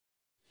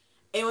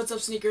Hey, what's up,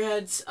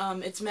 sneakerheads?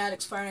 It's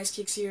Maddox Fire Nice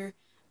Kicks here,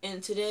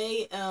 and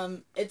today,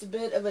 it's a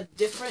bit of a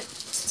different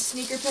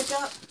sneaker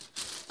pickup.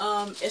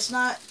 It's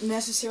not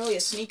necessarily a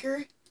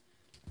sneaker,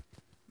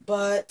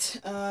 but,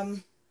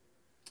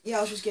 yeah,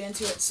 let's just get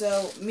into it.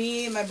 So,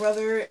 me, my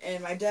brother,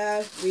 and my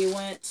dad, we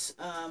went,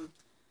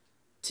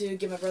 to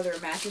get my brother a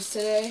mattress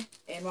today,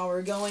 and while we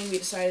were going, we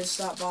decided to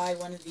stop by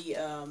one of the,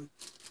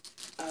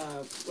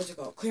 what's it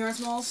called, clearance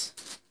malls,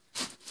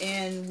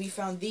 and we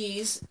found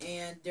these,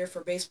 and they're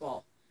for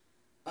baseball.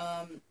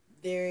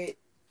 They're,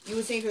 you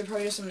would think they're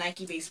probably just some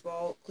Nike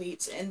baseball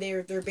cleats, and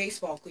they're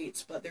baseball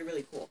cleats, but they're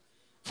really cool.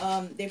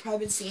 They've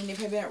probably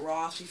been at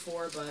Ross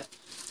before, but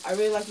I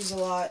really like these a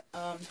lot.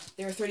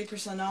 They were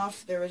 30%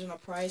 off their original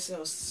price,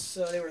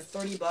 so they were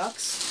 $30,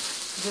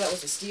 so that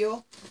was a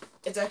steal.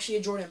 It's actually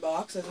a Jordan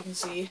box, as you can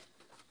see,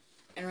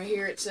 and right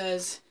here it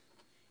says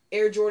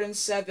Air Jordan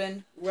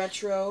 7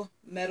 Retro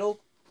Metal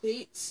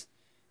Cleats.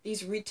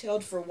 These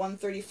retailed for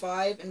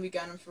 $135, and we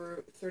got them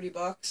for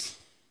 $30.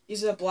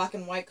 These are the black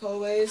and white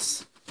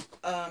colorways.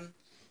 I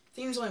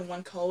think there's only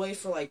one colorway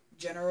for, like,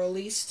 general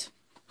released.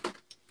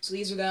 So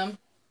these are them.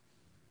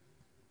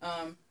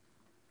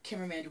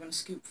 Cameraman, do you want to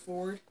scoop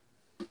forward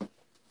so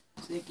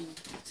they can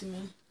see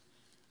me?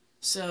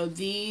 So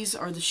these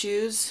are the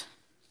shoes.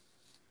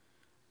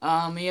 You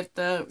have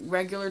the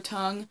regular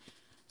tongue.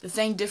 The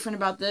thing different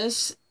about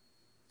this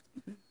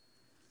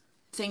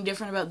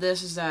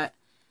is that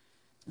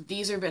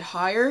these are a bit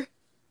higher.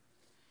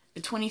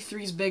 The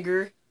 23 is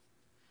bigger.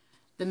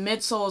 The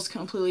midsole is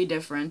completely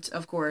different,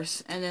 of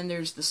course, and then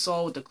there's the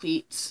sole with the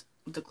cleats,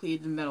 the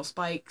metal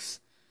spikes,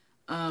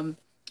 and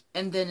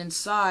then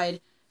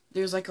inside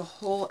there's like a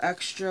whole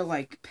extra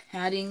like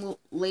padding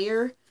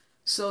layer,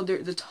 so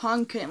the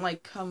tongue can't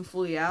like come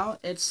fully out.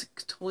 It's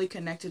totally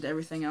connected to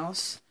everything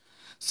else,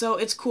 so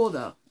it's cool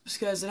though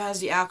because it has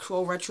the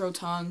actual retro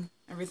tongue,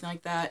 everything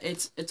like that.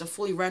 It's a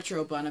fully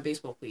retro but on a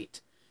baseball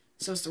cleat,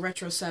 so it's the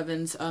Retro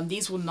 7s.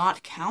 These will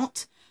not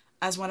count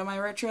as one of my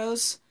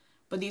retros.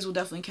 But these will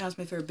definitely count as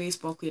my favorite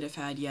baseball cleat I've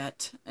had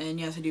yet. And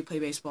yes, I do play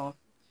baseball.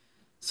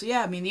 So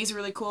yeah, I mean, these are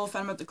really cool.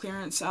 Found them at the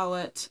clearance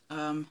outlet.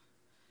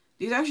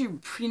 These are actually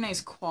pretty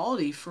nice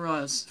quality for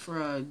us,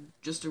 for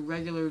just a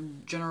regular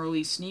general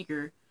release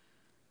sneaker.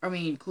 I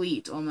mean,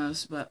 cleat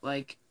almost, but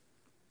like,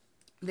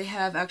 they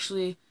have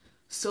actually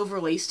silver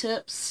lace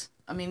tips.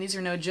 I mean, these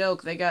are no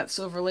joke. They got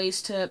silver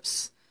lace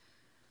tips.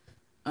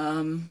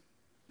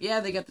 Yeah,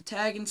 they got the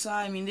tag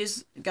inside. I mean,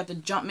 this got the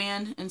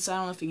Jumpman inside. I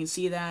don't know if you can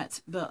see that,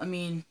 but I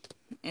mean,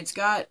 it's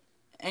got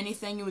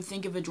anything you would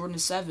think of a Jordan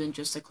 7,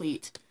 just a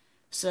cleat.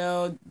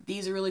 So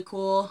these are really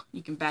cool.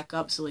 You can back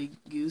up, silly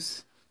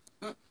goose.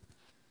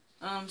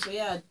 So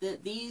yeah,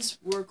 these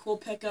were a cool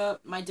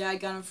pickup. My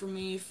dad got them for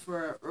me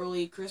for an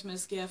early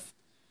Christmas gift.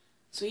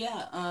 So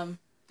yeah,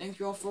 thank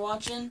you all for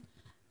watching,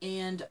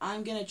 and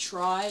I'm gonna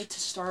try to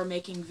start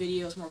making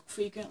videos more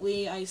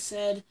frequently. I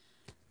said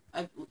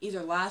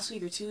either last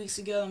week or 2 weeks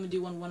ago, I'm going to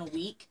do one a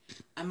week.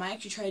 I might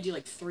actually try to do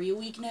like 3 a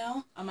week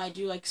now. I might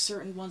do like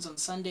certain ones on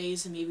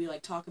Sundays and maybe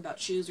like talk about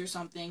shoes or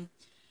something.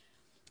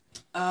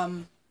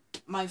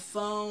 My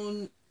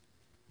phone,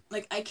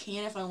 like I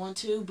can if I want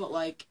to, but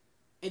like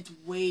it's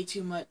way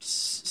too much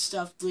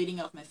stuff bleeding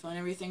off my phone and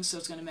everything, so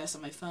it's going to mess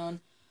up my phone.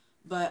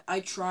 But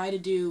I try to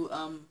do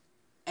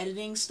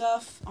editing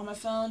stuff on my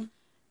phone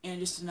and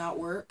it just did not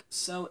work.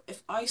 So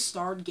if I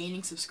start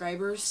gaining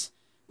subscribers,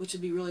 which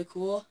would be really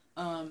cool,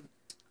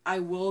 I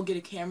will get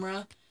a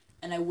camera,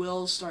 and I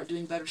will start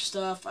doing better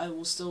stuff. I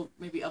will still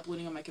maybe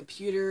uploading on my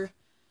computer.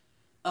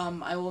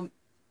 I will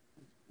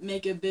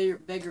make a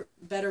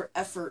better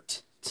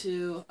effort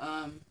to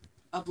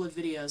upload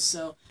videos.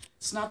 So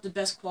it's not the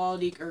best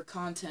quality or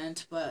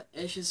content, but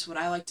it's just what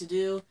I like to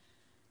do.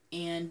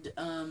 And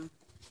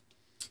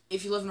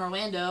if you live in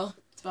Orlando,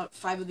 it's about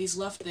 5 of these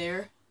left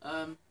there.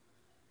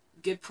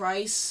 Good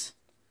price.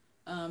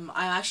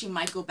 I actually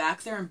might go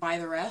back there and buy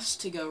the rest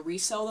to go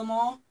resell them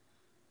all.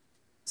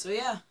 So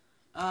yeah,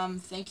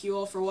 thank you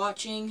all for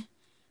watching.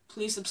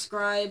 Please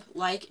subscribe,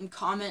 like, and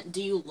comment.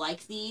 Do you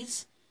like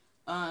these?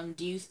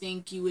 Do you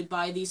think you would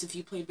buy these if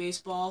you played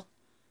baseball?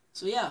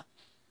 So yeah,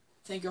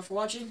 thank you all for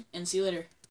watching, and see you later.